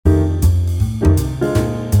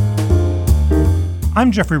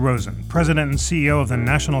I'm Jeffrey Rosen, President and CEO of the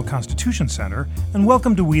National Constitution Center, and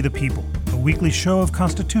welcome to We the People, a weekly show of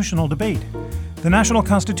constitutional debate. The National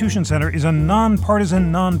Constitution Center is a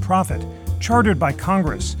nonpartisan nonprofit chartered by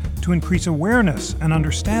Congress to increase awareness and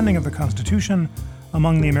understanding of the Constitution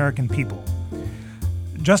among the American people.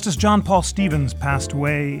 Justice John Paul Stevens passed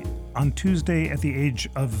away on Tuesday at the age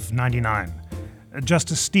of 99.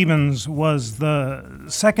 Justice Stevens was the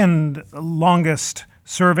second longest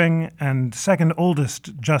serving and second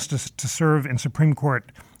oldest justice to serve in Supreme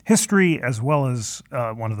Court history, as well as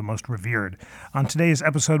one of the most revered. On today's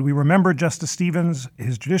episode, we remember Justice Stevens,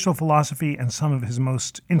 his judicial philosophy, and some of his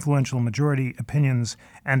most influential majority opinions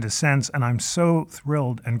and dissents, and I'm so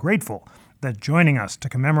thrilled and grateful that joining us to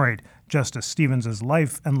commemorate Justice Stevens'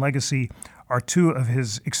 life and legacy are two of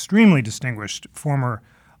his extremely distinguished former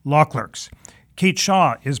law clerks. Kate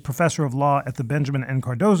Shaw is professor of law at the Benjamin N.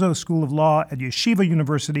 Cardozo School of Law at Yeshiva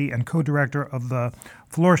University and co-director of the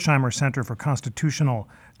Florsheim Center for Constitutional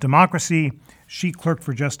Democracy. She clerked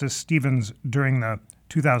for Justice Stevens during the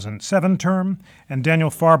 2007 term. And Daniel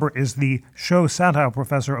Farber is the Sho Satow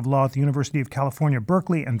Professor of Law at the University of California,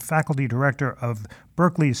 Berkeley, and faculty director of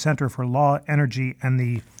Berkeley's Center for Law, Energy, and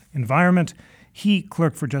the Environment. He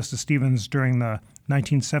clerked for Justice Stevens during the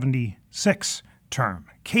 1976 term.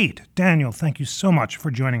 Kate, Daniel, thank you so much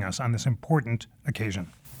for joining us on this important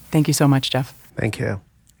occasion. Thank you so much, Jeff. Thank you.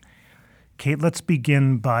 Kate, let's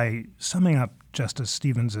begin by summing up Justice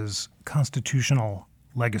Stevens' constitutional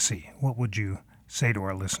legacy. What would you say to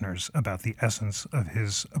our listeners about the essence of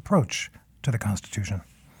his approach to the Constitution?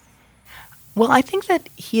 Well, I think that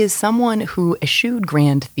he is someone who eschewed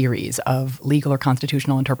grand theories of legal or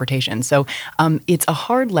constitutional interpretation. So it's a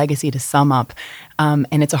hard legacy to sum up, and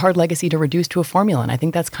it's a hard legacy to reduce to a formula. And I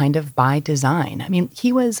think that's kind of by design. I mean,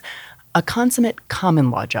 he was a consummate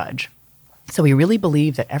common law judge. So he really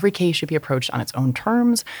believed that every case should be approached on its own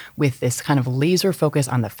terms with this kind of laser focus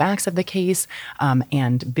on the facts of the case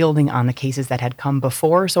and building on the cases that had come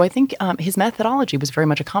before. So I think his methodology was very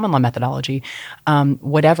much a common law methodology,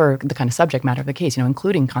 whatever the kind of subject matter of the case,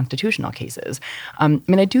 including constitutional cases.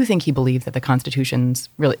 I do think he believed that the Constitution's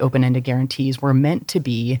really open-ended guarantees were meant to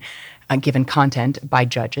be given content by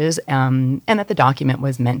judges and that the document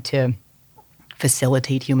was meant to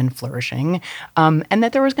facilitate human flourishing, and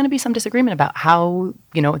that there was going to be some disagreement about how,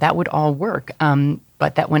 that would all work.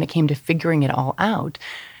 But that when it came to figuring it all out,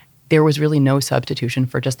 there was really no substitution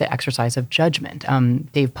for just the exercise of judgment.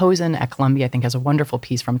 Dave Posen at Columbia, I think, has a wonderful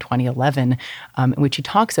piece from 2011 in which he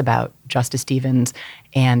talks about Justice Stevens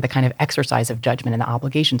and the kind of exercise of judgment and the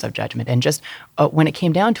obligations of judgment. And just when it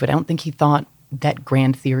came down to it, I don't think he thought that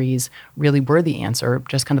grand theories really were the answer.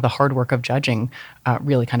 Just kind of the hard work of judging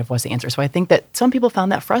really kind of was the answer. So I think that some people found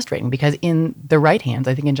that frustrating because in the right hands,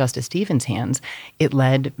 I think in Justice Stevens' hands, it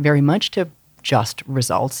led very much to just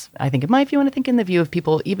results. I think in my view, and I think in the view of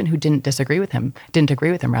people even who didn't agree with him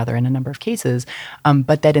rather in a number of cases,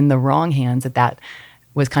 but that in the wrong hands, that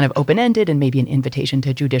was kind of open-ended and maybe an invitation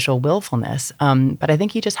to judicial willfulness. But I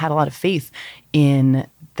think he just had a lot of faith in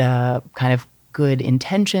the kind of good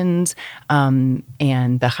intentions and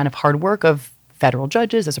the kind of hard work of federal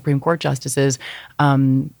judges, the Supreme Court justices.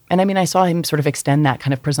 I saw him sort of extend that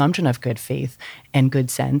kind of presumption of good faith and good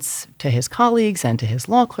sense to his colleagues and to his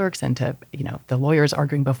law clerks and to, the lawyers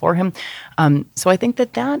arguing before him. So I think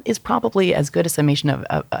that is probably as good a summation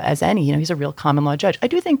of as any. He's a real common law judge. I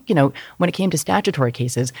do think, when it came to statutory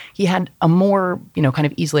cases, he had a more, kind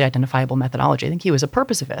of easily identifiable methodology. I think he was a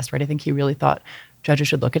purposivist, right? I think he really thought judges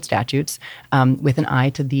should look at statutes with an eye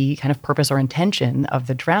to the kind of purpose or intention of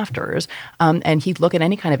the drafters. And he'd look at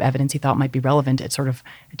any kind of evidence he thought might be relevant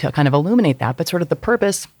to kind of illuminate that. But sort of the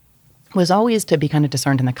purpose was always to be kind of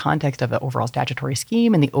discerned in the context of the overall statutory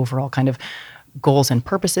scheme and the overall kind of goals and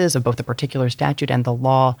purposes of both the particular statute and the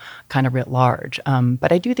law kind of writ large.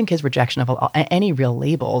 But I do think his rejection of any real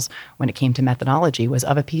labels when it came to methodology was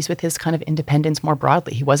of a piece with his kind of independence more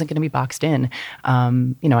broadly. He wasn't going to be boxed in.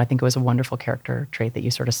 I think it was a wonderful character trait that you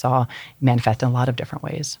sort of saw manifest in a lot of different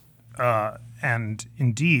ways. And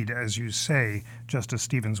indeed, as you say, Justice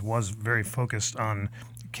Stevens was very focused on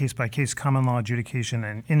case-by-case common law adjudication,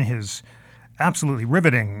 and in his absolutely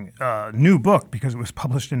riveting new book, because it was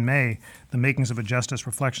published in May, The Makings of a Justice,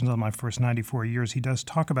 Reflections on My First 94 Years, he does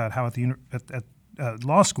talk about how at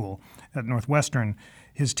law school at Northwestern,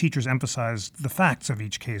 his teachers emphasized the facts of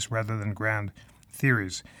each case rather than grand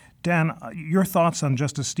theories. Dan, your thoughts on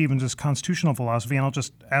Justice Stevens' constitutional philosophy, and I'll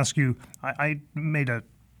just ask you, I made a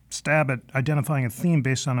stab at identifying a theme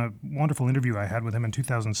based on a wonderful interview I had with him in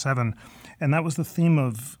 2007, and that was the theme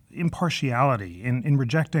of impartiality in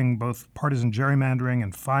rejecting both partisan gerrymandering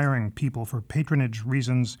and firing people for patronage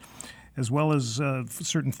reasons as well as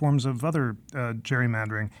certain forms of other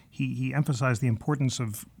gerrymandering, he emphasized the importance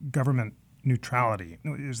of government neutrality.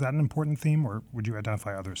 Is that an important theme, or would you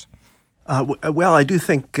identify others? Well, I do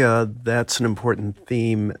think that's an important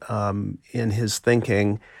theme in his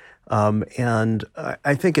thinking, and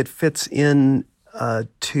I think it fits in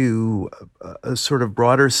to a sort of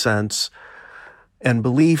broader sense and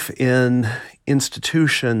belief in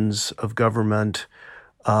institutions of government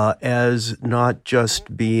as not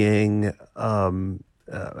just being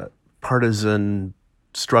partisan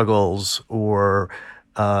struggles or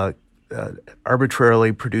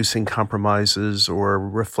arbitrarily producing compromises or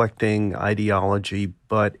reflecting ideology,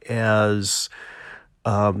 but as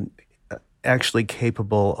actually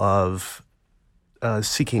capable of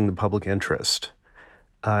seeking the public interest.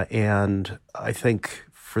 And I think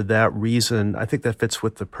for that reason, I think that fits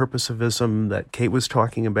with the purposivism that Kate was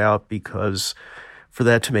talking about, because for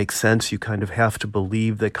that to make sense, you kind of have to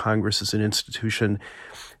believe that Congress as an institution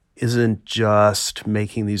isn't just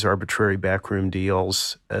making these arbitrary backroom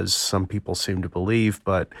deals, as some people seem to believe,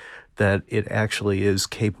 but that it actually is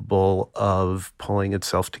capable of pulling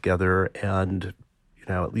itself together and,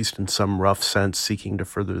 at least in some rough sense, seeking to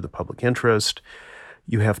further the public interest.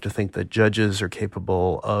 You have to think that judges are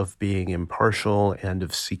capable of being impartial and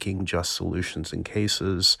of seeking just solutions in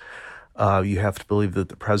cases. You have to believe that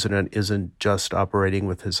the president isn't just operating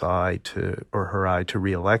with his eye to, or her eye to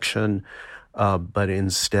re-election, but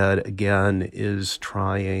instead, again, is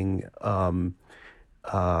trying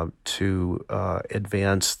to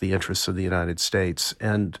advance the interests of the United States.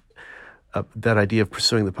 And that idea of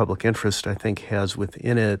pursuing the public interest, I think, has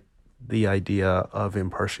within it the idea of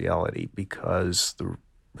impartiality, because the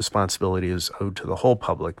responsibility is owed to the whole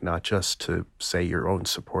public, not just to, say, your own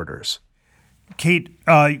supporters. Kate,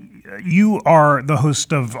 you are the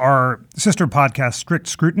host of our sister podcast, Strict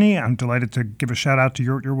Scrutiny. I'm delighted to give a shout out to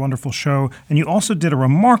your wonderful show. And you also did a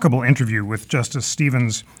remarkable interview with Justice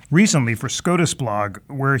Stevens recently for SCOTUS blog,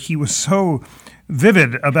 where he was so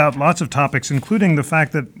vivid about lots of topics, including the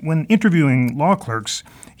fact that when interviewing law clerks,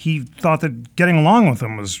 he thought that getting along with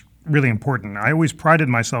them was really important. I always prided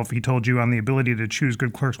myself, he told you, on the ability to choose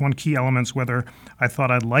good clerks. One key element's whether I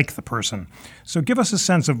thought I'd like the person. So give us a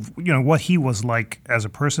sense of, what he was like as a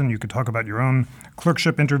person. You could talk about your own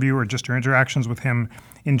clerkship interview or just your interactions with him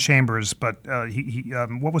in chambers, but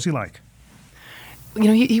what was he like?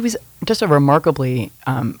 He was just a remarkably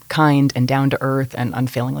kind and down-to-earth and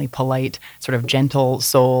unfailingly polite, sort of gentle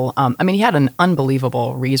soul. He had an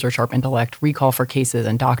unbelievable razor-sharp intellect, recall for cases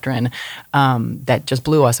and doctrine that just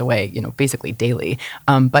blew us away, basically daily.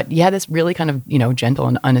 But he had this really kind of, gentle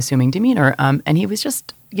and unassuming demeanor. And he was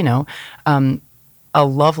just, a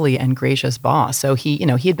lovely and gracious boss. So he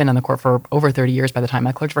had been on the court for over 30 years by the time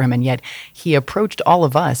I clerked for him, and yet he approached all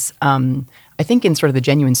of us, I think in sort of the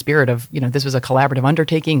genuine spirit of, this was a collaborative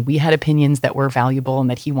undertaking. We had opinions that were valuable and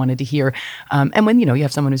that he wanted to hear. And when, you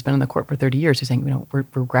have someone who's been on the court for 30 years who's saying, we're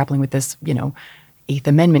grappling with this, Eighth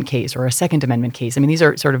Amendment case or a Second Amendment case. These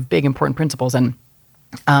are sort of big, important principles. And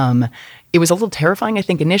it was a little terrifying, I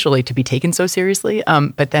think, initially to be taken so seriously.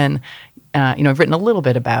 But then, I've written a little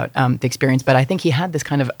bit about the experience, but I think he had this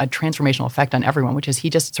kind of a transformational effect on everyone, which is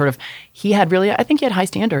he had high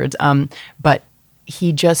standards, but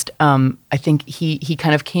he just, I think he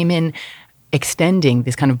kind of came in extending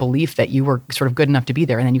this kind of belief that you were sort of good enough to be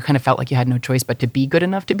there, and then you kind of felt like you had no choice but to be good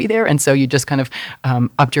enough to be there, and so you just kind of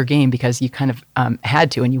upped your game because you kind of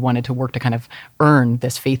had to, and you wanted to work to kind of earn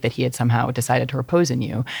this faith that he had somehow decided to repose in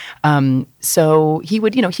you. So he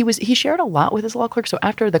would, he shared a lot with his law clerk. So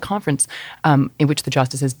after the conference in which the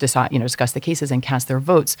justices discussed the cases and cast their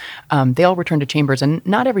votes, they all returned to chambers, and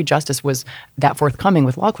not every justice was that forthcoming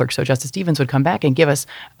with law clerks. So Justice Stevens would come back and give us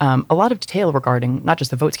a lot of detail regarding not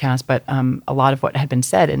just the votes cast, but a lot of what had been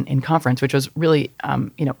said in conference, which was really,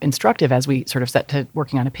 instructive as we sort of set to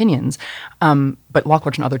working on opinions. But law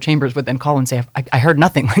clerks in other chambers would then call and say, I heard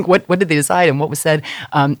nothing. Like, what did they decide and what was said?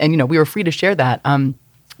 And we were free to share that.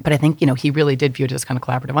 But I think, he really did view it as kind of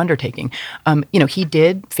collaborative undertaking. He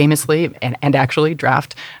did famously and actually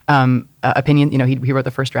draft opinion. He wrote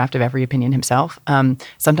the first draft of every opinion himself.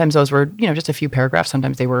 Sometimes those were, just a few paragraphs.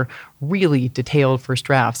 Sometimes they were really detailed first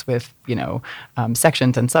drafts with,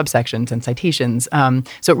 sections and subsections and citations.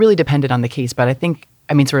 So it really depended on the case. But I think,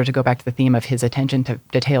 sort of to go back to the theme of his attention to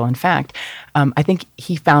detail and fact, I think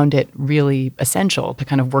he found it really essential to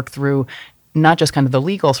kind of work through not just kind of the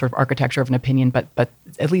legal sort of architecture of an opinion, but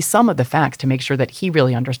at least some of the facts to make sure that he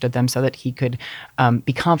really understood them so that he could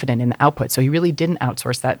be confident in the output. So he really didn't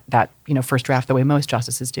outsource that first draft the way most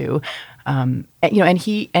justices do. And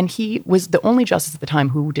he was the only justice at the time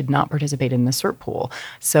who did not participate in the cert pool.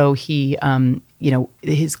 So he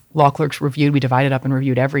his law clerks reviewed, we divided up and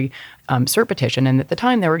reviewed every cert petition. And at the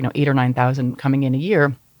time, there were, 8,000 or 9,000 coming in a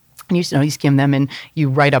year. And you skim them and you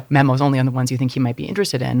write up memos only on the ones you think he might be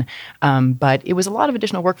interested in. But it was a lot of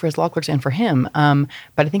additional work for his law clerks and for him.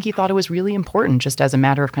 But I think he thought it was really important, just as a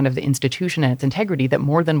matter of kind of the institution and its integrity, that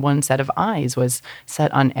more than one set of eyes was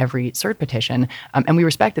set on every cert petition. And we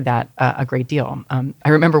respected that a great deal. I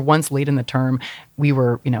remember once late in the term, we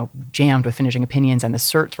were, jammed with finishing opinions, and the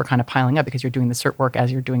certs were kind of piling up because you're doing the cert work as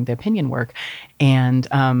you're doing the opinion work. And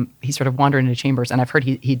he sort of wandered into chambers, and I've heard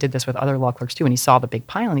he did this with other law clerks too, and he saw the big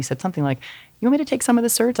pile, and he said something like, "You want me to take some of the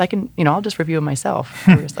certs? I can, I'll just review them myself."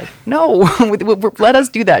 We were just like, "No, let us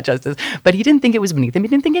do that, Justice." But he didn't think it was beneath him. He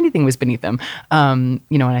didn't think anything was beneath him. And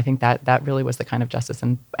I think that really was the kind of justice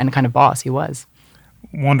and kind of boss he was.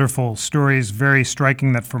 Wonderful stories. Very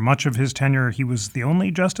striking that for much of his tenure, he was the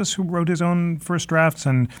only justice who wrote his own first drafts,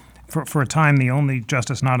 and for a time, the only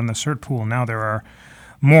justice not in the cert pool. Now there are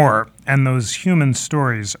more, and those human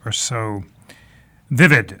stories are so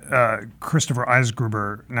vivid. Christopher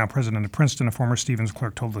Eisgruber, now president of Princeton, a former Stevens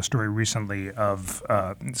clerk, told the story recently of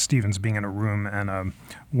Stevens being in a room and a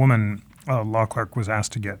woman, a law clerk, was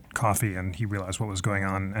asked to get coffee, and he realized what was going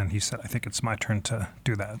on, and he said, "I think it's my turn to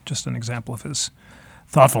do that." Just an example of his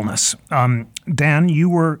thoughtfulness. Dan, you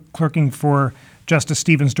were clerking for Justice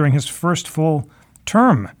Stevens during his first full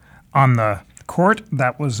term on the court.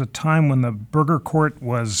 That was a time when the Burger Court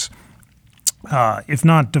was, if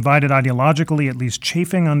not divided ideologically, at least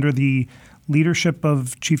chafing under the leadership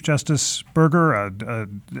of Chief Justice Burger, a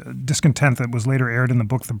discontent that was later aired in the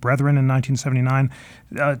book The Brethren in 1979.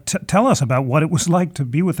 Tell us about what it was like to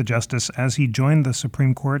be with the justice as he joined the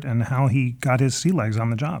Supreme Court and how he got his sea legs on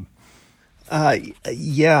the job.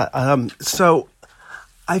 So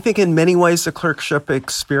I think in many ways the clerkship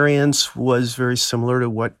experience was very similar to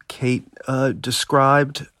what Kate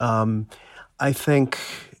described. I think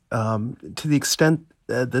to the extent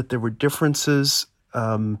that there were differences,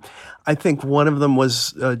 I think one of them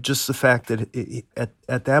was just the fact that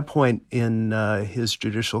at that point in his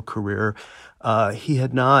judicial career, he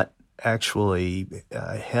had not actually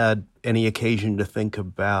had any occasion to think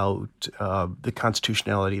about the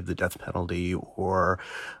constitutionality of the death penalty or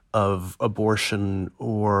of abortion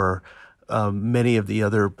or many of the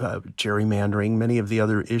other gerrymandering, many of the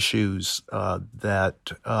other issues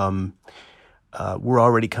that were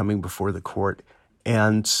already coming before the court.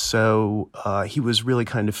 And so he was really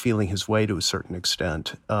kind of feeling his way to a certain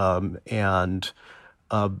extent and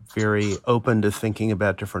very open to thinking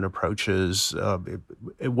about different approaches.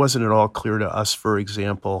 It wasn't at all clear to us, for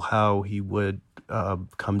example, how he would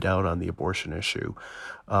come down on the abortion issue.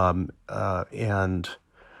 And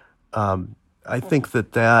I think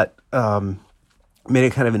that made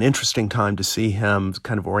it kind of an interesting time to see him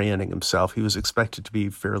kind of orienting himself. He was expected to be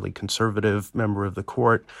a fairly conservative member of the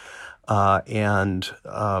court. And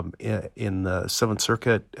in the Seventh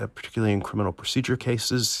Circuit, particularly in criminal procedure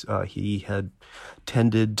cases, he had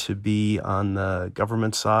tended to be on the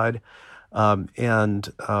government side.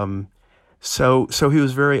 So he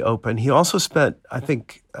was very open. He also spent, I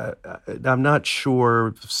think, I'm not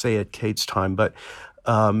sure, say at Kate's time, but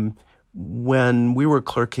when we were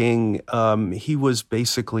clerking, he was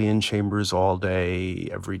basically in chambers all day,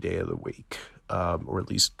 every day of the week. Or at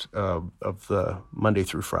least of the Monday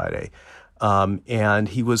through Friday. And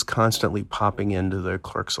he was constantly popping into the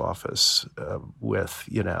clerk's office with,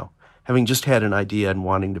 having just had an idea and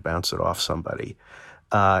wanting to bounce it off somebody.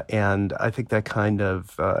 And I think that kind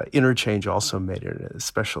of interchange also made it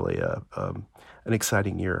especially an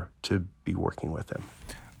exciting year to be working with him.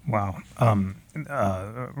 Wow.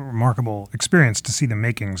 Remarkable experience to see the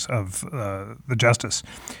makings of the justice.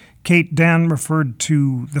 Kate, Dan referred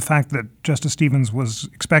to the fact that Justice Stevens was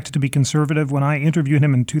expected to be conservative. When I interviewed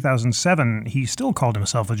him in 2007, he still called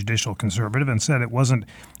himself a judicial conservative and said it wasn't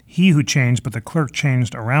he who changed, but the clerk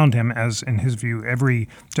changed around him, as, in his view, every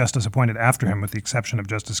justice appointed after him, with the exception of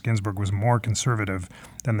Justice Ginsburg, was more conservative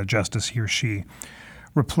than the justice he or she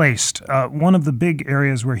replaced. One of the big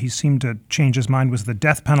areas where he seemed to change his mind was the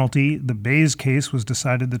death penalty. The Bays case was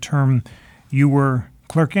decided the term you were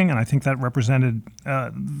clerking, and I think that represented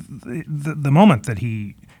the moment that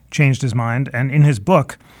he changed his mind. And in his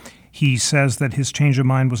book, he says that his change of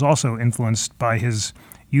mind was also influenced by his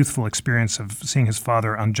youthful experience of seeing his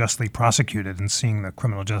father unjustly prosecuted and seeing the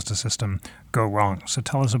criminal justice system go wrong. So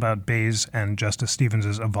tell us about Bays and Justice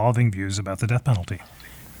Stevens' evolving views about the death penalty.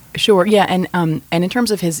 Sure. Yeah, and in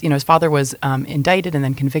terms of his, his father was indicted and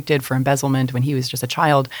then convicted for embezzlement when he was just a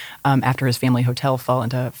child, after his family hotel fell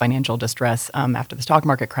into financial distress after the stock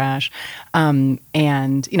market crash, and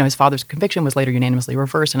his father's conviction was later unanimously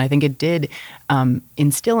reversed, and I think it did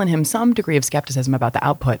instill in him some degree of skepticism about the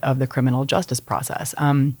output of the criminal justice process.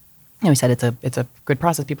 He said it's a good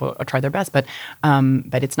process. People try their best, but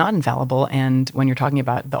it's not infallible. And when you're talking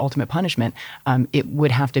about the ultimate punishment, it would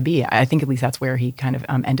have to be. I think at least that's where he kind of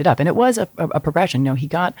ended up. And it was a progression. He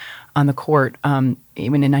got on the court when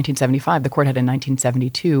in 1975. The court had in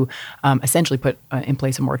 1972 essentially put in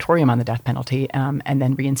place a moratorium on the death penalty, and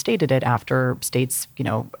then reinstated it after states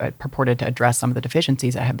purported to address some of the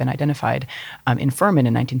deficiencies that had been identified in Furman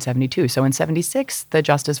in 1972. So in 76, the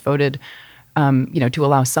justice voted to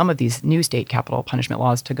allow some of these new state capital punishment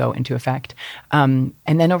laws to go into effect. And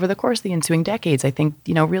then over the course of the ensuing decades, I think,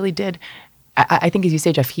 really did. I think, as you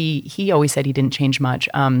say, Jeff, he always said he didn't change much.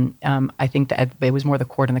 I think that it was more the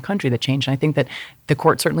court and the country that changed. And I think that the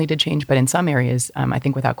court certainly did change, but in some areas, I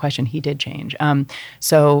think without question, he did change. I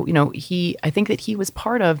think that he was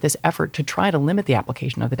part of this effort to try to limit the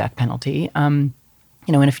application of the death penalty.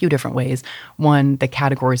 In a few different ways. One, the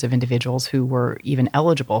categories of individuals who were even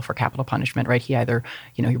eligible for capital punishment, right? He either,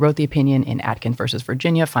 he wrote the opinion in Atkins versus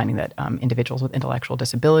Virginia, finding that individuals with intellectual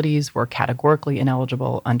disabilities were categorically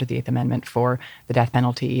ineligible under the Eighth Amendment for the death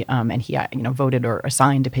penalty. And he, voted or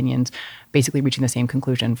assigned opinions basically reaching the same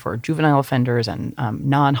conclusion for juvenile offenders and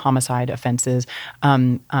non-homicide offenses.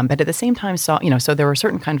 But at the same time, so there were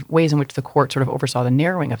certain kind of ways in which the court sort of oversaw the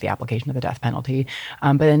narrowing of the application of the death penalty.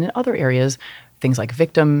 But then in other areas, things like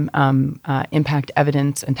victim impact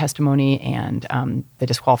evidence and testimony, and the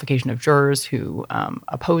disqualification of jurors who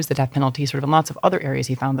oppose the death penalty, sort of in lots of other areas,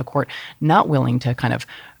 he found the court not willing to kind of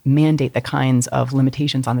mandate the kinds of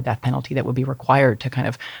limitations on the death penalty that would be required to kind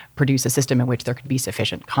of produce a system in which there could be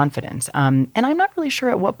sufficient confidence. And I'm not really sure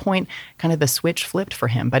at what point kind of the switch flipped for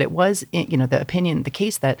him, but it was, the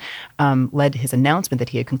case that led to his announcement that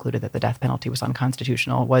he had concluded that the death penalty was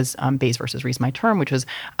unconstitutional was Baze versus Reese My Term, which was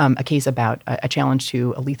a case about a challenge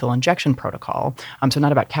to a lethal injection protocol. So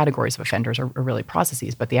not about categories of offenders or really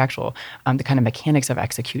processes, but the actual, the kind of mechanics of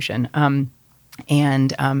execution.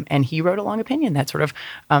 And he wrote a long opinion that sort of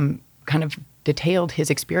kind of detailed his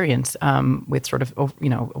experience with sort of,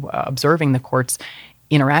 observing the court's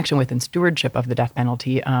interaction with and stewardship of the death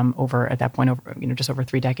penalty over, at that point, just over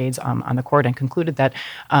 3 decades on the court, and concluded that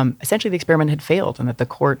essentially the experiment had failed, and that the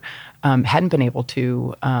court hadn't been able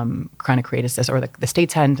to kind of create a system, or the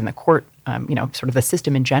states hadn't, and the court, sort of the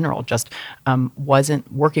system in general just wasn't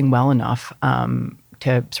working well enough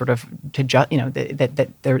to sort of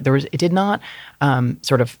it did not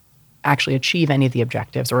sort of actually achieve any of the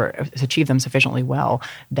objectives or achieve them sufficiently well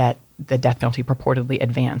that the death penalty purportedly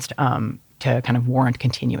advanced to kind of warrant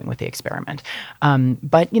continuing with the experiment.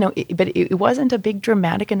 But it wasn't a big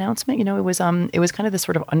dramatic announcement. It was kind of this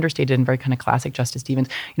sort of understated and very kind of classic Justice Stevens.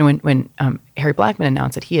 When Harry Blackmun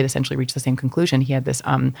announced that he had essentially reached the same conclusion, he had this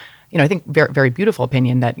I think very, very beautiful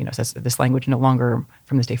opinion that says that this language no longer,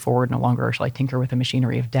 from this day forward, no longer shall I tinker with the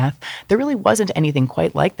machinery of death. There really wasn't anything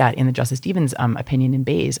quite like that in the Justice Stevens opinion in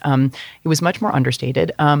Baze. It was much more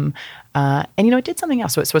understated. And it did something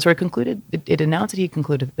else. So it sort of concluded, it announced that he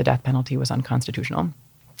concluded that the death penalty was unconstitutional.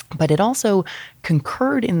 But it also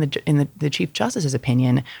concurred in the Chief Justice's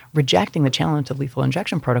opinion, rejecting the challenge to the lethal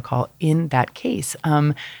injection protocol in that case.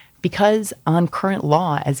 Because on current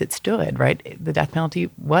law as it stood, right, the death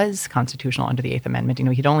penalty was constitutional under the Eighth Amendment.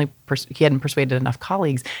 He hadn't persuaded enough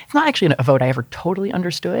colleagues. It's not actually a vote I ever totally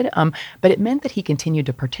understood, but it meant that he continued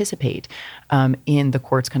to participate in the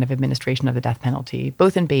court's kind of administration of the death penalty,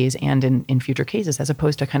 both in Baze and in future cases, as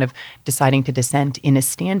opposed to kind of deciding to dissent in a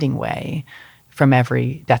standing way from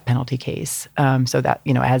every death penalty case. So that,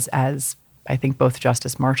 as I think both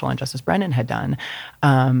Justice Marshall and Justice Brennan had done.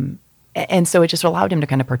 And so it just allowed him to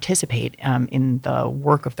kind of participate in the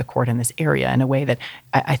work of the court in this area in a way that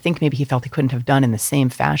I think maybe he felt he couldn't have done in the same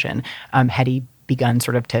fashion had he begun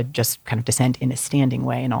sort of to just kind of dissent in a standing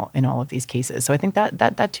way in all of these cases. So I think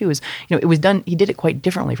that too is, it was done. He did it quite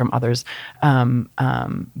differently from others, but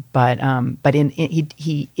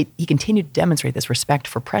he continued to demonstrate this respect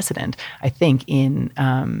for precedent. I think in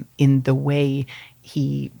the way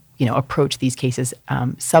he approached these cases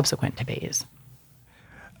subsequent to Baze.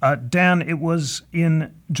 Dan, it was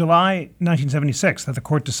in July 1976 that the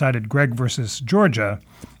court decided Gregg versus Georgia,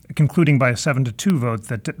 concluding by a 7-2 vote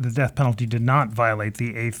that the death penalty did not violate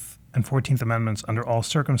the 8th and 14th Amendments under all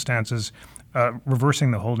circumstances, reversing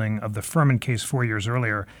the holding of the Furman case 4 years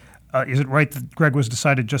earlier. Is it right that Gregg was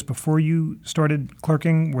decided just before you started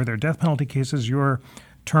clerking? Were there death penalty cases you're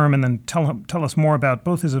term, and then tell us more about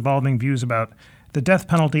both his evolving views about the death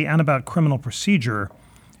penalty and about criminal procedure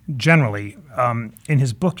generally. In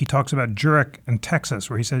his book, he talks about Jurek and Texas,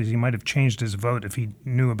 where he says he might have changed his vote if he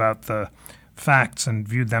knew about the facts and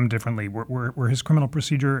viewed them differently. Were his criminal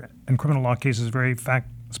procedure and criminal law cases very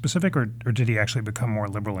fact-specific, or did he actually become more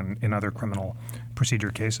liberal in other criminal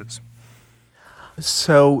procedure cases?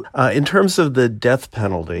 So in terms of the death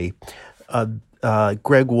penalty,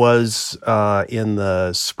 Greg was in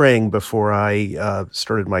the spring before I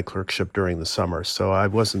started my clerkship during the summer, so I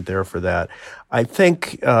wasn't there for that. I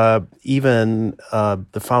think even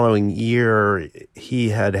the following year, he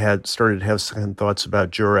had started to have second thoughts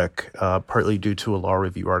about Jurek, partly due to a law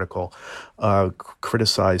review article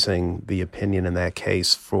criticizing the opinion in that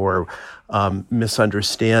case for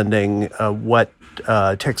misunderstanding what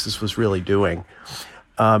Texas was really doing.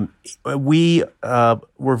 We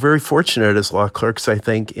were very fortunate as law clerks, I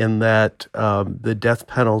think, in that the death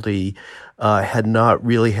penalty had not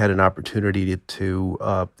really had an opportunity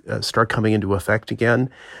to start coming into effect again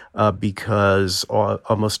because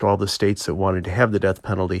almost all the states that wanted to have the death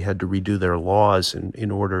penalty had to redo their laws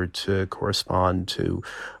in order to correspond to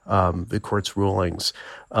the court's rulings.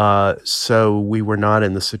 So we were not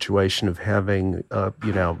in the situation of having,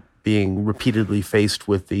 being repeatedly faced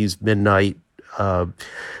with these midnight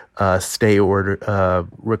stay order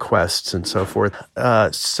requests and so forth.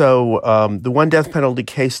 So the one death penalty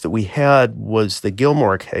case that we had was the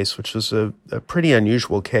Gilmore case, which was a pretty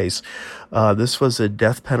unusual case. This was a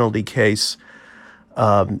death penalty case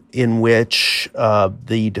in which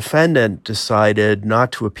the defendant decided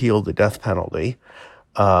not to appeal the death penalty.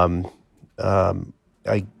 I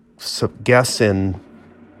guess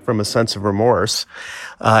from a sense of remorse,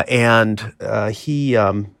 and he.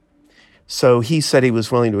 So he said he was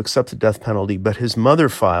willing to accept the death penalty, but his mother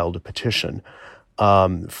filed a petition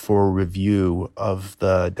for review of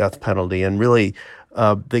the death penalty. And really,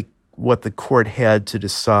 what the court had to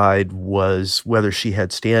decide was whether she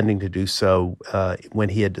had standing to do so when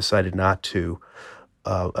he had decided not to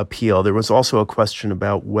appeal. There was also a question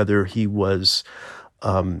about whether he was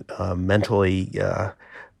mentally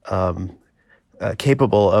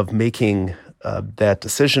capable of making that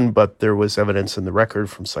decision, but there was evidence in the record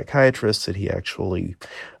from psychiatrists that he actually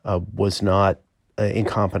was not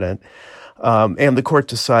incompetent. And the court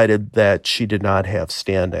decided that she did not have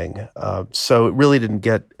standing. So it really didn't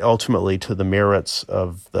get ultimately to the merits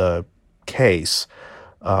of the case.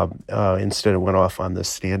 Instead, it went off on this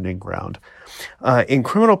standing ground. In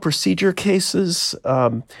criminal procedure cases,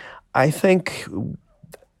 I think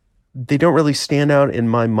they don't really stand out in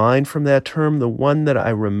my mind from that term. The one that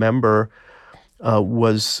I remember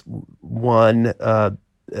was one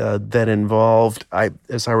that involved,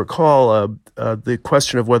 as I recall, the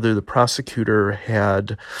question of whether the prosecutor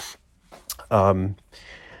had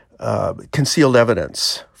concealed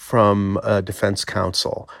evidence from defense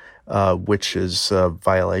counsel, which is a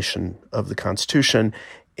violation of the Constitution.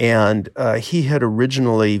 And he had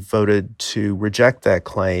originally voted to reject that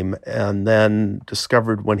claim and then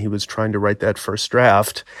discovered when he was trying to write that first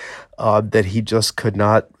draft that he just could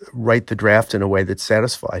not write the draft in a way that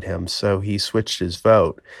satisfied him. So he switched his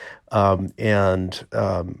vote. And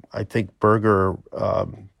I think Berger,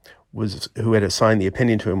 who had assigned the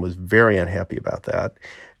opinion to him, was very unhappy about that.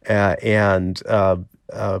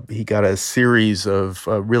 He got a series of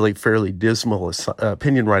really fairly dismal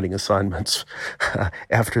opinion writing assignments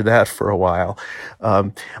after that for a while.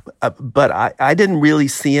 But I didn't really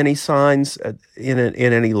see any signs in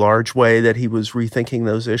any large way that he was rethinking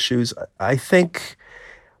those issues. I think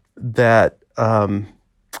that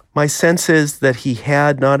my sense is that he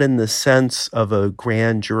had, not in the sense of a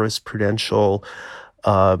grand jurisprudential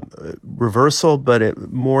reversal,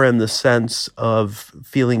 but more in the sense of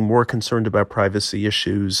feeling more concerned about privacy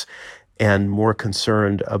issues and more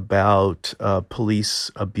concerned about police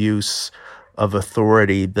abuse of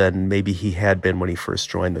authority than maybe he had been when he first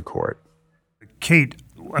joined the court. Kate,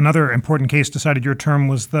 another important case decided your term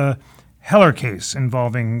was the Heller case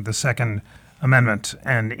involving the Second Amendment.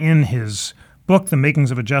 And in his book, The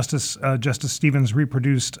Makings of a Justice, Justice Stevens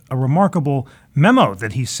reproduced a remarkable memo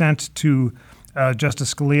that he sent to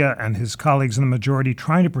Justice Scalia and his colleagues in the majority,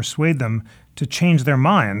 trying to persuade them to change their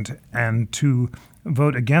mind and to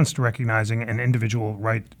vote against recognizing an individual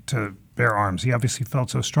right to bear arms. He obviously felt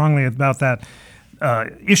so strongly about that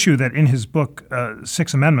issue that in his book,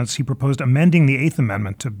 Six Amendments, he proposed amending the Eighth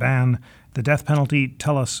Amendment to ban the death penalty.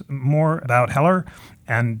 Tell us more about Heller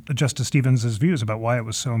and Justice Stevens' views about why it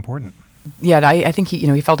was so important. Yeah, I think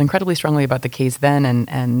he felt incredibly strongly about the case then,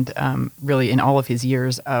 and really in all of his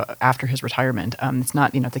years after his retirement. It's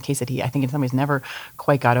not it's a case that he, I think, in some ways never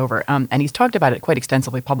quite got over. And he's talked about it quite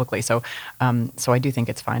extensively publicly. So I do think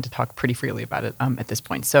it's fine to talk pretty freely about it at this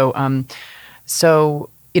point.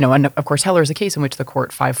 And of course, Heller is a case in which the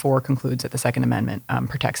court 5-4 concludes that the Second Amendment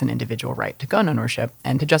protects an individual right to gun ownership.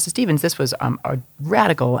 And to Justice Stevens, this was a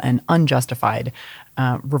radical and unjustified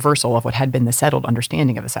reversal of what had been the settled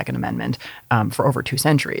understanding of the Second Amendment for over 2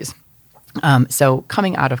 centuries. So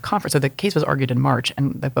coming out of conference, so the case was argued in March,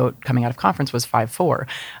 and the vote coming out of conference was 5-4.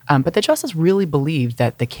 But the justice really believed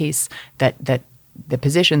that the case, that the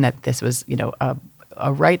position that this was,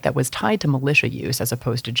 a right that was tied to militia use as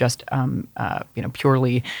opposed to just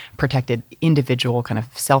purely protected individual kind of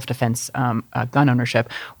self-defense gun ownership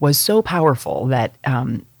was so powerful that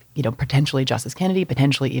potentially Justice Kennedy,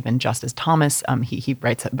 potentially even Justice Thomas. He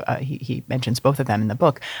writes, he mentions both of them in the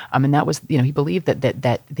book, and that was, he believed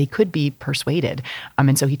that they could be persuaded,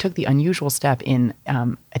 and so he took the unusual step in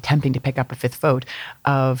attempting to pick up a 5th vote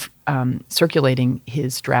of circulating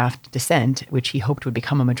his draft dissent, which he hoped would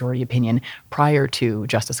become a majority opinion prior to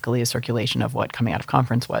Justice Scalia's circulation of what coming out of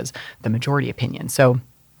conference was the majority opinion. So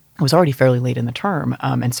it was already fairly late in the term,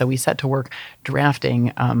 and so we set to work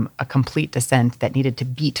drafting a complete dissent that needed to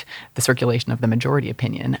beat the circulation of the majority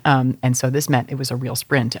opinion. And so this meant it was a real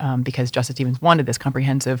sprint because Justice Stevens wanted this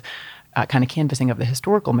comprehensive kind of canvassing of the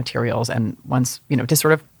historical materials, and once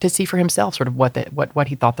to see for himself sort of what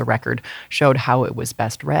he thought the record showed, how it was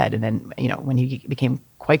best read, and then when he became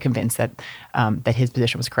quite convinced that that his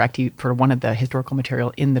position was correct, he sort of wanted the historical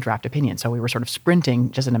material in the draft opinion. So we were sort of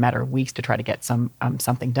sprinting just in a matter of weeks to try to get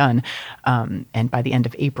something done, and by the end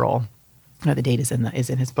of April. The date is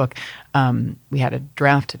in his book. We had a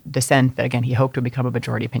draft dissent that, again, he hoped would become a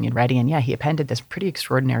majority opinion ready. And he appended this pretty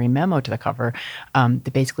extraordinary memo to the cover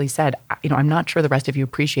that basically said, I'm not sure the rest of you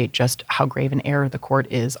appreciate just how grave an error the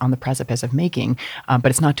court is on the precipice of making, but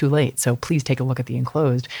it's not too late. So please take a look at the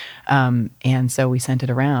enclosed. And so we sent it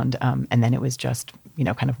around, and then it was just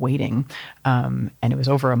kind of waiting. And it was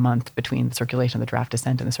over a month between the circulation of the draft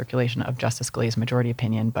dissent and the circulation of Justice Scalia's majority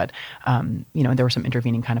opinion. But, there were some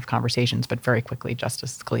intervening kind of conversations, but very quickly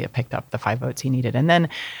Justice Scalia picked up the 5 votes he needed. And then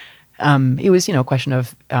it was, a question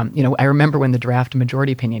of, I remember when the draft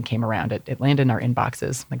majority opinion came around, it landed in our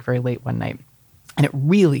inboxes like very late one night, and it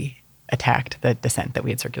really attacked the dissent that we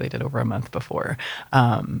had circulated over a month before.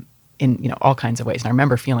 In all kinds of ways. And I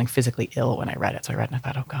remember feeling physically ill when I read it. So I read it and I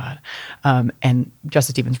thought, oh God. And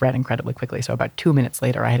Justice Stevens read incredibly quickly. So about 2 minutes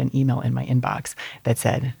later, I had an email in my inbox that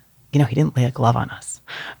said, he didn't lay a glove on us.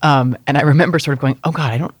 And I remember sort of going, oh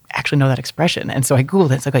God, I don't actually know that expression. And so I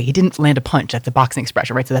Googled it. It's like, okay, he didn't land a punch. That's a boxing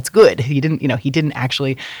expression, right? So that's good. He didn't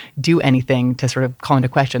actually do anything to sort of call into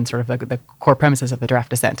question sort of the core premises of the draft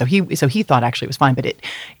dissent. So he thought actually it was fine, but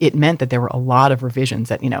it meant that there were a lot of revisions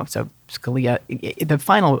that, so Scalia, the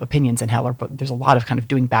final opinions in Heller, but there's a lot of kind of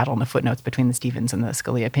doing battle in the footnotes between the Stevens and the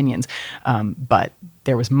Scalia opinions. But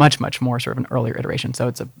there was much, much more sort of an earlier iteration. So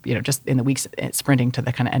it's just in the weeks sprinting to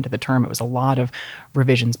the kind of end of the term, it was a lot of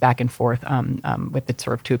revisions back and forth with the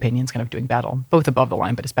sort of 2 opinions kind of doing battle, both above the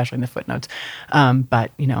line, but especially in the footnotes.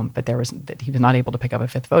 But there was that he was not able to pick up a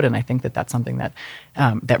 5th vote, and I think that that's something that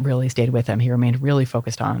that really stayed with him. He remained really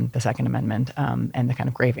focused on the Second Amendment and the kind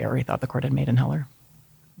of grave error he thought the court had made in Heller.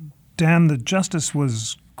 Dan, the justice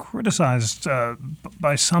was criticized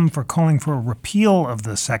by some for calling for a repeal of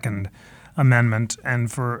the Second Amendment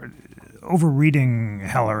and for overreading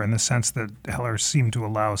Heller in the sense that Heller seemed to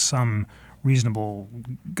allow some reasonable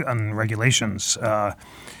gun regulations,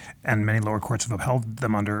 and many lower courts have upheld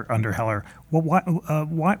them under Heller. Well,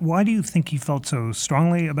 why do you think he felt so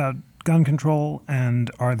strongly about gun control, and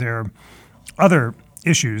are there other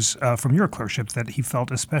issues from your clerkship that he felt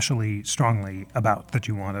especially strongly about that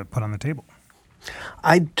you want to put on the table?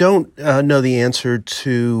 I don't know the answer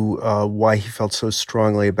to why he felt so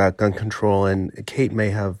strongly about gun control, and Kate may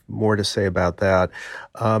have more to say about that.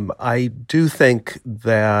 I do think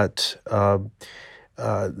that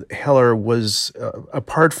Heller was,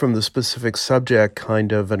 apart from the specific subject,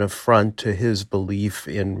 kind of an affront to his belief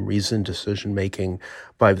in reasoned decision-making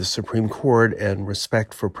by the Supreme Court and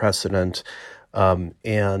respect for precedent. And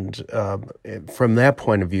from that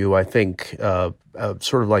point of view, I think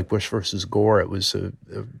sort of like Bush versus Gore, it was a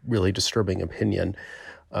really disturbing opinion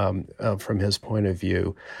from his point of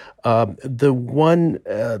view. The one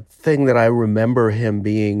thing that I remember him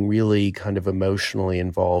being really kind of emotionally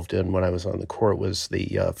involved in when I was on the court was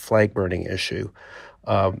the flag burning issue,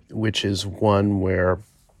 which is one where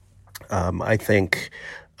I think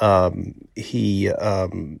he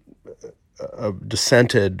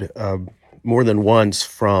dissented more than once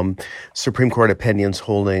from Supreme Court opinions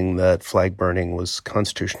holding that flag burning was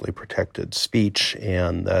constitutionally protected speech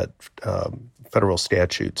and that federal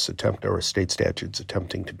statutes or state statutes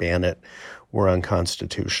attempting to ban it were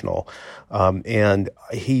unconstitutional. And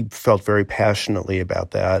he felt very passionately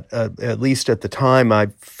about that. At least at the time, I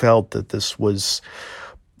felt that this was,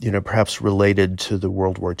 perhaps related to the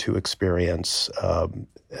World War II experience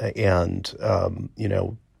and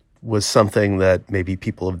was something that maybe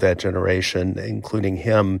people of that generation, including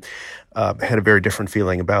him, had a very different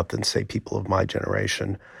feeling about than, say, people of my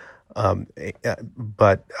generation.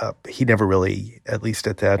 But he never really, at least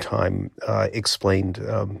at that time, explained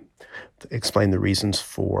the reasons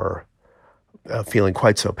for feeling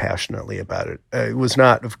quite so passionately about it. It was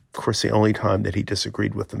not, of course, the only time that he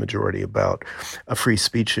disagreed with the majority about a free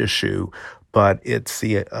speech issue, but it's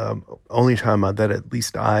the only time that at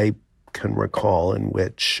least I can recall in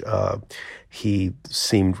which he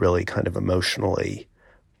seemed really kind of emotionally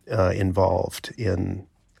involved in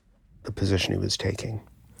the position he was taking.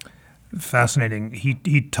 Fascinating.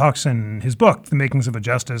 He talks in his book, The Makings of a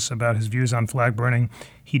Justice, about his views on flag burning.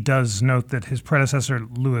 He does note that his predecessor,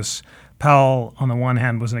 Lewis Powell, on the one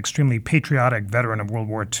hand, was an extremely patriotic veteran of World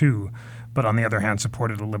War II, but on the other hand,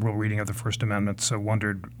 supported a liberal reading of the First Amendment, so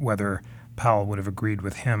wondered whether Powell would have agreed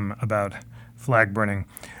with him about flag burning.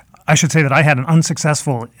 I should say that I had an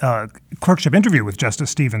unsuccessful clerkship interview with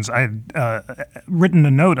Justice Stevens. I had written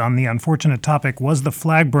a note on the unfortunate topic, was the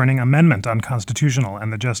flag burning amendment unconstitutional?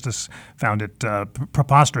 And the justice found it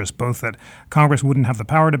preposterous, both that Congress wouldn't have the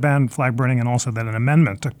power to ban flag burning and also that an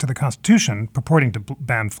amendment to the Constitution purporting to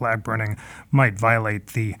ban flag burning might violate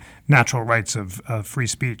the natural rights of free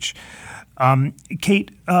speech.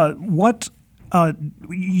 Kate,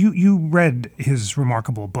 you read his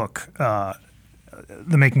remarkable book,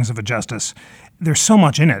 The Makings of a Justice. There's so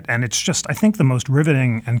much in it, and it's just, I think, the most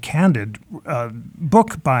riveting and candid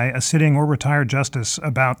book by a sitting or retired justice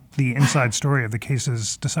about the inside story of the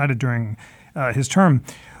cases decided during his term.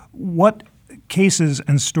 What cases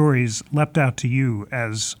and stories leapt out to you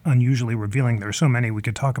as unusually revealing? There are so many we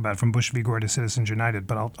could talk about, from Bush v. Gore to Citizens United,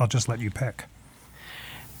 but I'll just let you pick.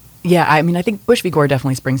 Yeah, I mean, I think Bush v. Gore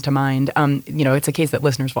definitely springs to mind. It's a case that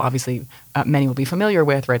listeners will obviously, many will be familiar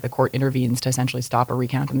with, right? The court intervenes to essentially stop a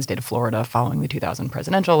recount in the state of Florida following the 2000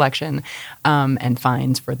 presidential election, and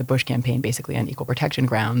fines for the Bush campaign basically on equal protection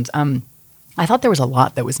grounds. I thought there was a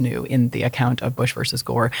lot that was new in the account of Bush versus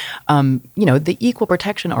Gore. The equal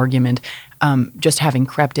protection argument, just having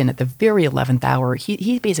crept in at the very 11th hour,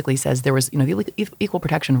 he basically says there was, the equal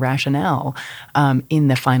protection rationale in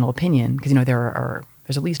the final opinion, because,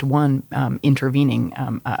 there's at least one intervening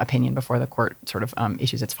opinion before the court sort of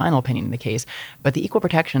issues its final opinion in the case. But the equal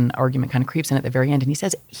protection argument kind of creeps in at the very end, and he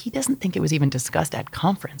says he doesn't think it was even discussed at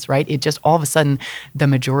conference, right? It just all of a sudden the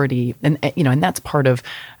majority, and that's part of,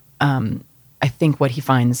 I think, what he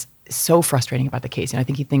finds so frustrating about the case. And I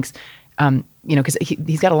think he thinks, because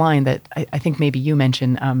he's got a line that I think maybe you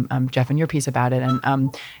mentioned, Jeff, in your piece about it,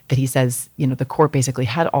 and that he says, the court basically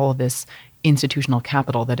had all of this institutional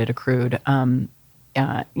capital that it accrued,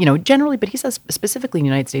 generally, but he says specifically in the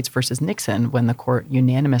United States versus Nixon, when the court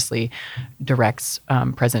unanimously directs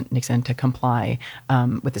President Nixon to comply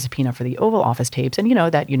with the subpoena for the Oval Office tapes. And,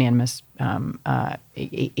 that unanimous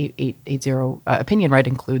 8-0 opinion, right,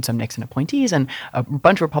 includes some Nixon appointees and a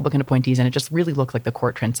bunch of Republican appointees. And it just really looked like the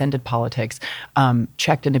court transcended politics,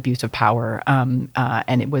 checked an abuse of power.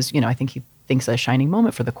 And it was, I think he thinks a shining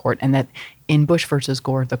moment for the court. And that in Bush versus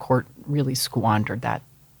Gore, the court really squandered that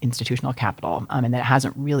institutional capital, and that it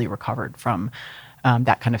hasn't really recovered from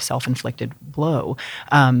that kind of self-inflicted blow.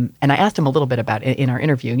 And I asked him a little bit about it in our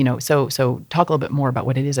interview, so talk a little bit more about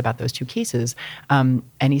what it is about those two cases. And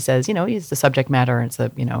he says, it's the subject matter, and it's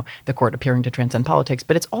the court appearing to transcend politics,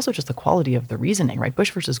 but it's also just the quality of the reasoning, right? Bush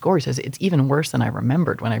versus Gore, he says, it's even worse than I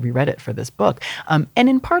remembered when I reread it for this book. And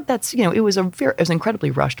in part, that's, it was an incredibly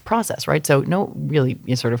rushed process, right? So no really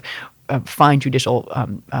sort of fine judicial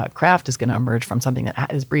craft is going to emerge from something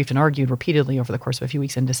that is briefed and argued repeatedly over the course of a few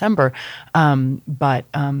weeks in December.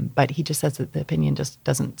 But he just says that the opinion just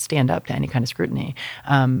doesn't stand up to any kind of scrutiny.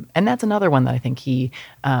 And that's another one that I think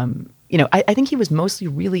I think he was mostly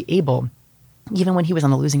really able, even when he was on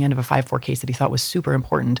the losing end of a 5-4 case that he thought was super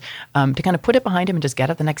important, to kind of put it behind him and just get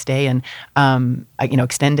up the next day and,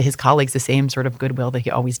 extend to his colleagues the same sort of goodwill that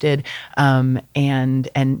he always did. And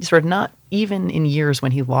sort of not, even in years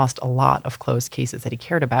when he lost a lot of close cases that he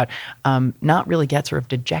cared about, not really get sort of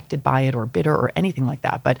dejected by it or bitter or anything like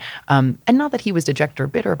that. But, and not that he was dejected or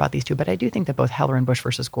bitter about these two, but I do think that both Heller and Bush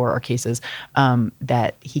versus Gore are cases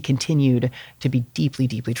that he continued to be deeply,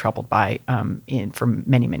 deeply troubled by for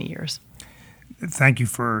many, many years. Thank you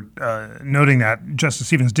for noting that. Justice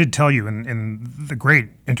Stevens did tell you in the great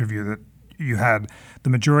interview that you had, the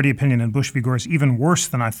majority opinion in Bush v. Gore is even worse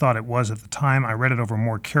than I thought it was at the time. I read it over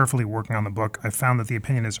more carefully working on the book. I found that the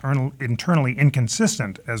opinion is internally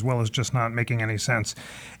inconsistent as well as just not making any sense.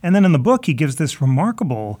 And then in the book, he gives this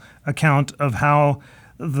remarkable account of how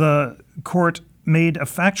the court made a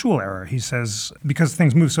factual error. He says because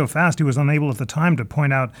things move so fast, he was unable at the time to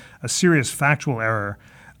point out a serious factual error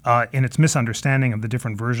in its misunderstanding of the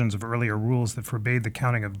different versions of earlier rules that forbade the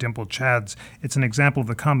counting of dimpled chads. It's an example of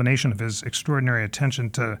the combination of his extraordinary attention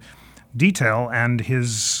to detail and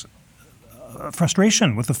his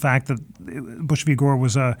frustration with the fact that Bush v. Gore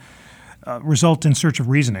was a result in search of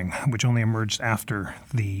reasoning, which only emerged after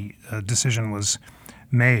the decision was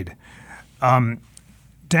made.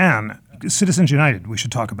 Dan, Citizens United, we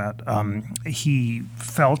should talk about. He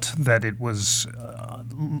felt that it was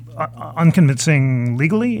unconvincing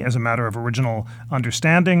legally as a matter of original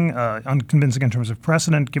understanding, unconvincing in terms of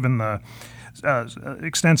precedent, given the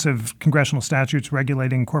extensive congressional statutes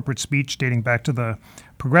regulating corporate speech dating back to the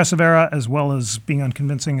Progressive era, as well as being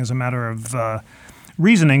unconvincing as a matter of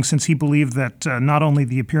reasoning, since he believed that not only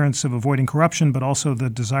the appearance of avoiding corruption, but also the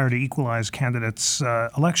desire to equalize candidates'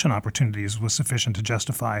 election opportunities was sufficient to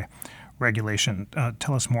justify regulation.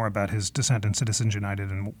 Tell us more about his dissent in Citizens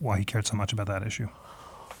United and why he cared so much about that issue.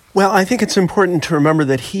 Well, I think it's important to remember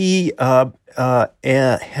that he had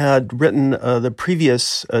written the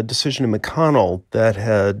previous decision in McConnell that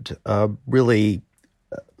had really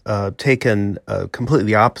taken a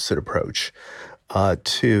completely opposite approach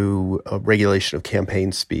to regulation of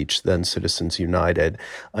campaign speech than Citizens United,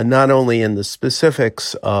 not only in the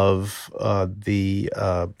specifics of the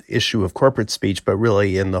issue of corporate speech, but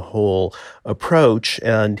really in the whole approach.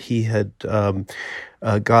 And he had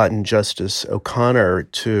gotten Justice O'Connor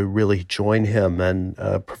to really join him and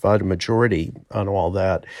provide a majority on all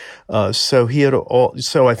that. So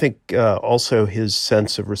I think also his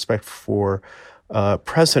sense of respect for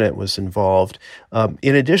precedent was involved.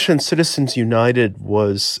 In addition, Citizens United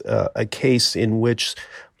was a case in which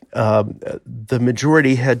the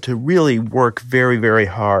majority had to really work very, very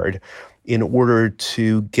hard in order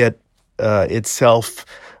to get itself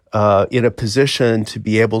in a position to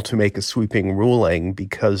be able to make a sweeping ruling,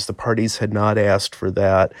 because the parties had not asked for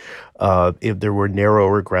that if there were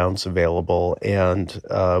narrower grounds available. And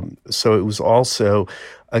so it was also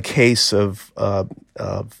a case of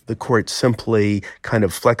the court simply kind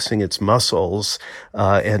of flexing its muscles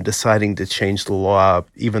and deciding to change the law,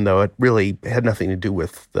 even though it really had nothing to do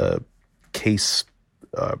with the case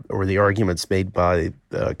or the arguments made by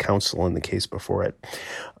the counsel in the case before it.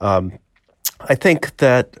 I think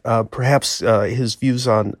that perhaps his views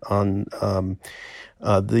on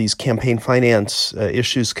these campaign finance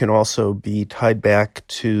issues can also be tied back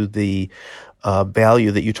to the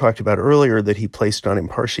value that you talked about earlier that he placed on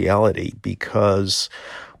impartiality, because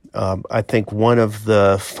I think one of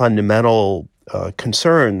the fundamental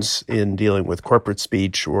concerns in dealing with corporate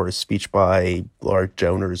speech or speech by large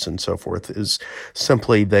donors and so forth is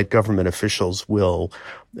simply that government officials will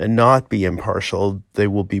not be impartial. They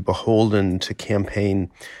will be beholden to campaign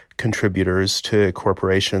contributors, to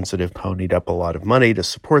corporations that have ponied up a lot of money to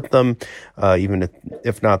support them, even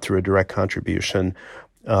if not through a direct contribution,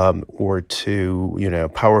 or to,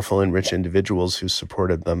 powerful and rich individuals who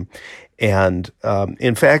supported them. And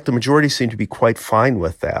in fact, the majority seem to be quite fine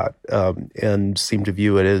with that and seem to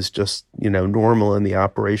view it as just, normal in the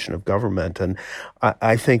operation of government. And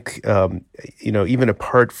I think, even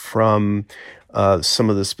apart from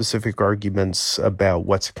some of the specific arguments about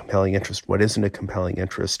what's a compelling interest, what isn't a compelling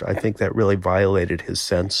interest, I think that really violated his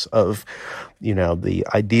sense of, the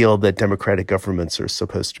ideal that democratic governments are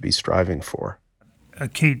supposed to be striving for.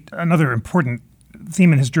 Kate, another important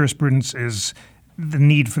theme in his jurisprudence is the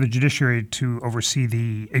need for the judiciary to oversee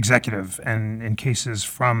the executive. And in cases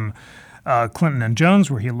from Clinton and Jones,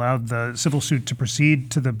 where he allowed the civil suit to proceed,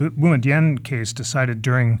 to the Boumediene case decided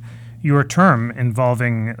during your term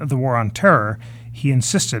involving the war on terror, he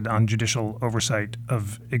insisted on judicial oversight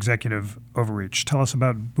of executive overreach. Tell us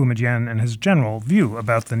about Boumediene and his general view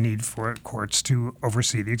about the need for courts to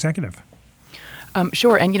oversee the executive.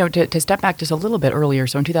 Sure. And, to step back just a little bit earlier,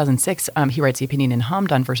 so in 2006, he writes the opinion in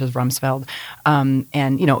Hamdan versus Rumsfeld.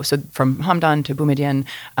 So from Hamdan to Boumediene,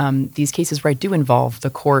 these cases, do involve the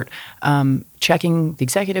court checking the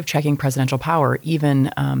executive, checking presidential power.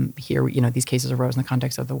 Even here, these cases arose in the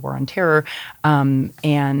context of the war on terror. And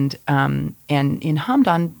in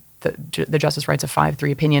Hamdan, the Justice writes a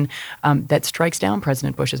 5-3 opinion that strikes down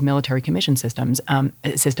President Bush's military commission system. And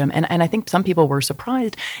I think some people were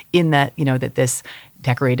surprised in that, that this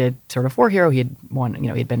decorated sort of war hero, he had won,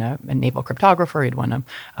 he'd been a naval cryptographer, he'd won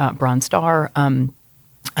a Bronze Star.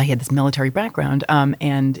 He had this military background,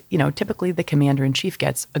 and typically the commander-in-chief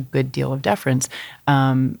gets a good deal of deference,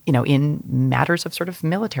 in matters of sort of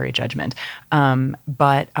military judgment.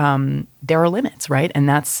 But there are limits, right? And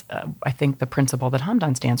that's, I think, the principle that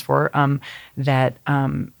Hamdan stands for, that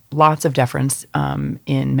lots of deference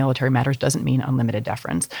in military matters doesn't mean unlimited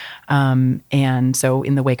deference. And so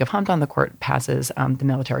in the wake of Hamdan, the court passes the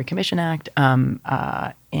Military Commission Act, and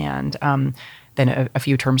then a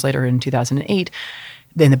few terms later in 2008,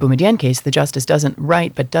 in the Boumediene case, the justice doesn't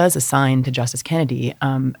write but does assign to Justice Kennedy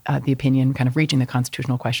the opinion kind of reaching the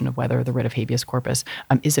constitutional question of whether the writ of habeas corpus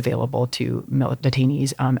is available to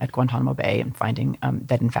detainees at Guantanamo Bay, and finding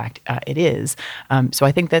that, in fact, it is. So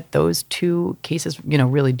I think that those two cases,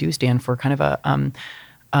 really do stand for kind of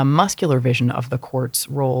a muscular vision of the court's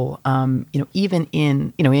role, even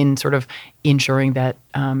in sort of ensuring that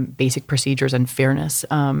basic procedures and fairness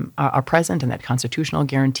are present, and that constitutional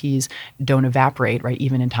guarantees don't evaporate, right?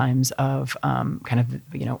 Even in times of kind of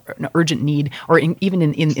an urgent need, or even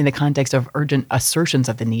in the context of urgent assertions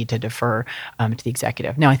of the need to defer to the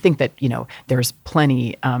executive. Now, I think that there's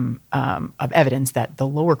plenty of evidence that the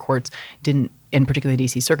lower courts didn't, in particular the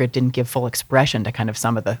D.C. Circuit, didn't give full expression to kind of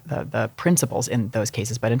some of the principles in those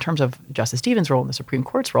cases. But in terms of Justice Stevens' role and the Supreme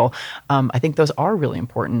Court's role, I think those are really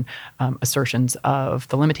important assertions of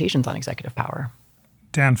the limitations on executive power.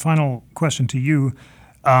 Dan, final question to you.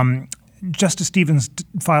 Justice Stevens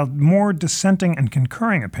filed more dissenting and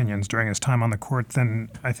concurring opinions during his time on the court than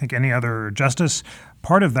I think any other justice.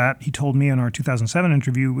 Part of that, he told me in our 2007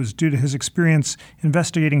 interview, was due to his experience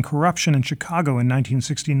investigating corruption in Chicago in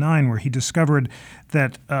 1969, where he discovered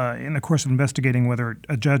that in the course of investigating whether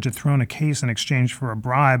a judge had thrown a case in exchange for a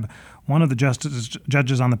bribe, one of the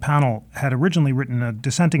judges on the panel had originally written a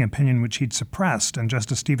dissenting opinion which he'd suppressed, and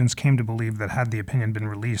Justice Stevens came to believe that had the opinion been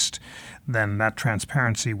released, then that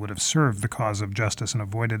transparency would have served the cause of justice and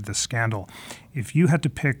avoided the scandal. If you had to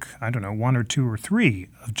pick, one or two or three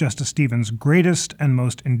of Justice Stevens' greatest and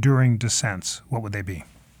most enduring dissents, what would they be?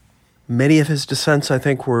 Many of his dissents, I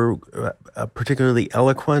think, were particularly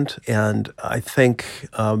eloquent, and I think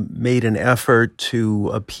made an effort to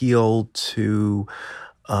appeal to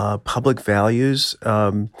public values.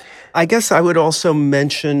 I guess I would also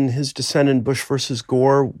mention his dissent in Bush versus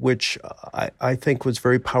Gore, which I think was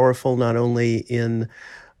very powerful, not only in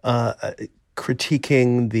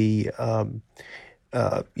critiquing the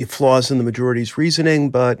flaws in the majority's reasoning,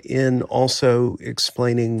 but in also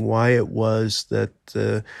explaining why it was that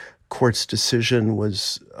the court's decision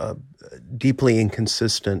was deeply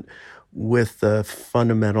inconsistent with the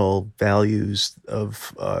fundamental values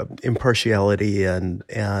of impartiality and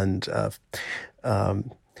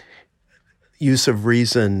use of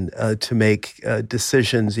reason to make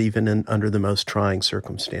decisions even under the most trying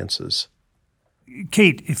circumstances.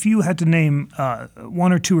 Kate, if you had to name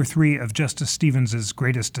one or two or three of Justice Stevens'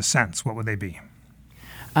 greatest dissents, what would they be?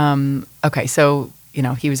 Okay, so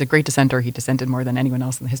he was a great dissenter. He dissented more than anyone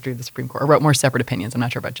else in the history of the Supreme Court, or wrote more separate opinions. I'm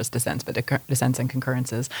not sure about just dissents, but dissents and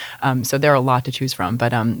concurrences. So there are a lot to choose from,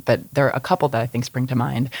 but there are a couple that I think spring to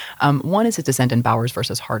mind. One is his dissent in Bowers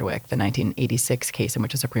versus Hardwick, the 1986 case in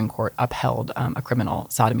which the Supreme Court upheld a criminal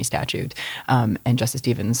sodomy statute. And Justice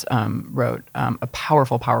Stevens wrote a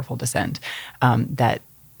powerful, powerful dissent that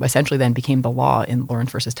essentially then became the law in Lawrence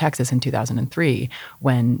versus Texas in 2003,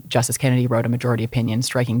 when Justice Kennedy wrote a majority opinion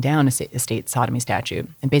striking down a state sodomy statute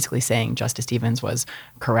and basically saying Justice Stevens was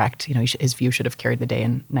correct. His view should have carried the day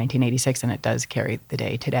in 1986, and it does carry the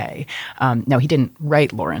day today. Now, he didn't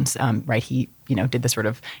write Lawrence, right? He did the sort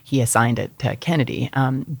of, he assigned it to Kennedy.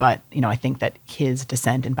 But I think that his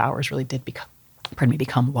dissent in Bowers really did become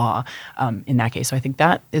law in that case. So I think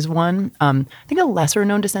that is one. I think a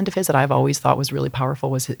lesser-known dissent of his that I've always thought was really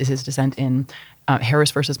powerful is his dissent in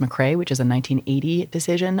Harris versus McRae, which is a 1980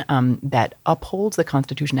 decision that upholds the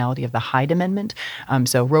constitutionality of the Hyde Amendment.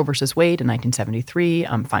 So Roe versus Wade in 1973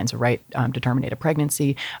 finds a right to terminate a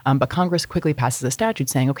pregnancy, but Congress quickly passes a statute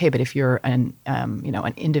saying, okay, but if you're an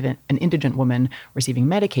indigent woman receiving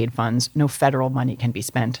Medicaid funds, no federal money can be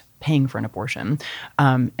spent paying for an abortion.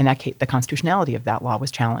 In that case, the constitutionality of that law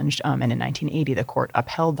was challenged, and in 1980, the court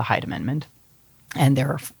upheld the Hyde Amendment. And there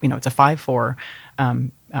are, it's a 5-4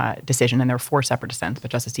 decision, and there are 4 separate dissents,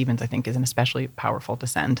 but Justice Stevens, I think, is an especially powerful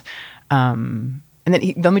dissent. And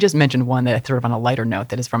then let me just mention one that sort of on a lighter note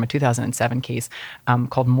that is from a 2007 case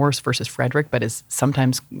called Morse versus Frederick, but is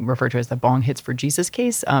sometimes referred to as the Bong Hits for Jesus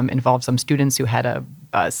case. Involved some students who had a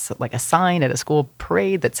like a sign at a school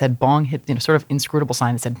parade that said "Bong hit," sort of inscrutable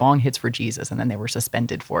sign that said "Bong hits for Jesus," and then they were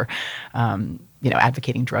suspended for,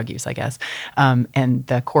 advocating drug use, I guess. And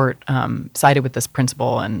the court sided with this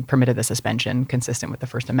principle and permitted the suspension consistent with the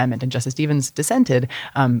First Amendment. And Justice Stevens dissented,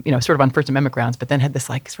 sort of on First Amendment grounds, but then had this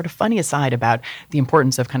like sort of funny aside about the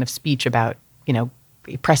importance of kind of speech about,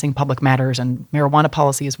 pressing public matters, and marijuana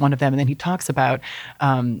policy is one of them. And then he talks about,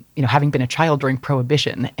 having been a child during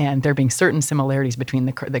Prohibition, and there being certain similarities between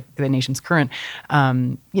the nation's current,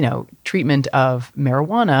 treatment of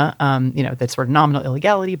marijuana, that's sort of nominal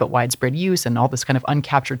illegality but widespread use, and all this kind of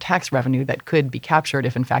uncaptured tax revenue that could be captured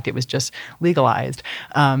if, in fact, it was just legalized.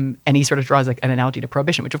 And he sort of draws like an analogy to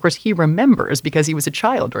Prohibition, which, of course, he remembers because he was a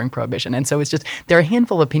child during Prohibition. And so it's just there are a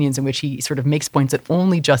handful of opinions in which he sort of makes points that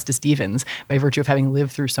only Justice Stevens, by virtue of having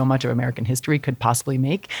lived through so much of American history, could possibly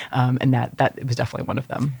make, and that was definitely one of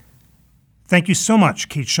them. Thank you so much,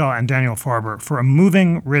 Kate Shaw and Daniel Farber, for a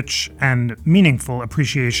moving, rich, and meaningful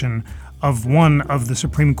appreciation of one of the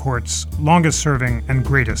Supreme Court's longest-serving and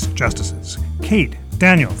greatest justices. Kate,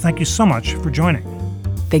 Daniel, thank you so much for joining.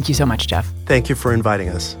 Thank you so much, Jeff. Thank you for inviting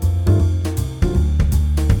us.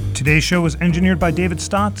 Today's show was engineered by David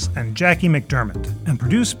Stotts and Jackie McDermott, and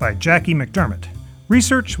produced by Jackie McDermott.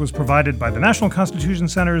 Research was provided by the National Constitution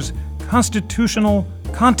Center's Constitutional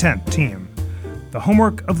Content Team. The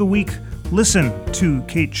homework of the week: listen to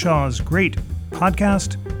Kate Shaw's great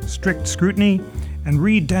podcast, Strict Scrutiny, and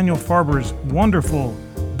read Daniel Farber's wonderful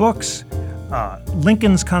books,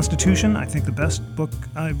 Lincoln's Constitution, I think the best book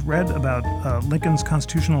I've read about Lincoln's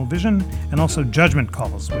constitutional vision, and also Judgment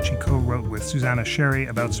Calls, which he co-wrote with Susanna Sherry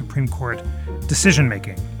about Supreme Court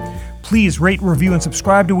decision-making. Please rate, review, and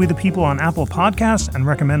subscribe to We the People on Apple Podcasts, and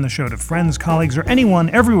recommend the show to friends, colleagues, or anyone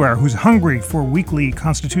everywhere who's hungry for weekly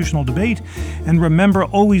constitutional debate. And remember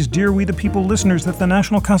always, dear We the People listeners, that the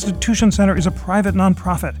National Constitution Center is a private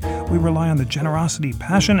nonprofit. We rely on the generosity,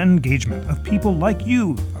 passion, and engagement of people like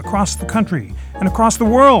you across the country and across the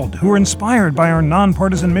world who are inspired by our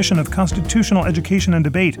nonpartisan mission of constitutional education and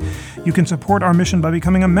debate. You can support our mission by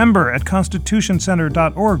becoming a member at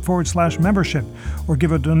constitutioncenter.org/membership, or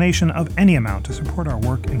give a donation of any amount to support our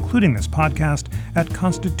work, including this podcast, at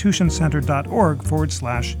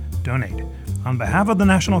constitutioncenter.org/donate. On behalf of the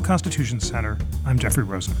National Constitution Center, I'm Jeffrey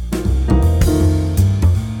Rosen.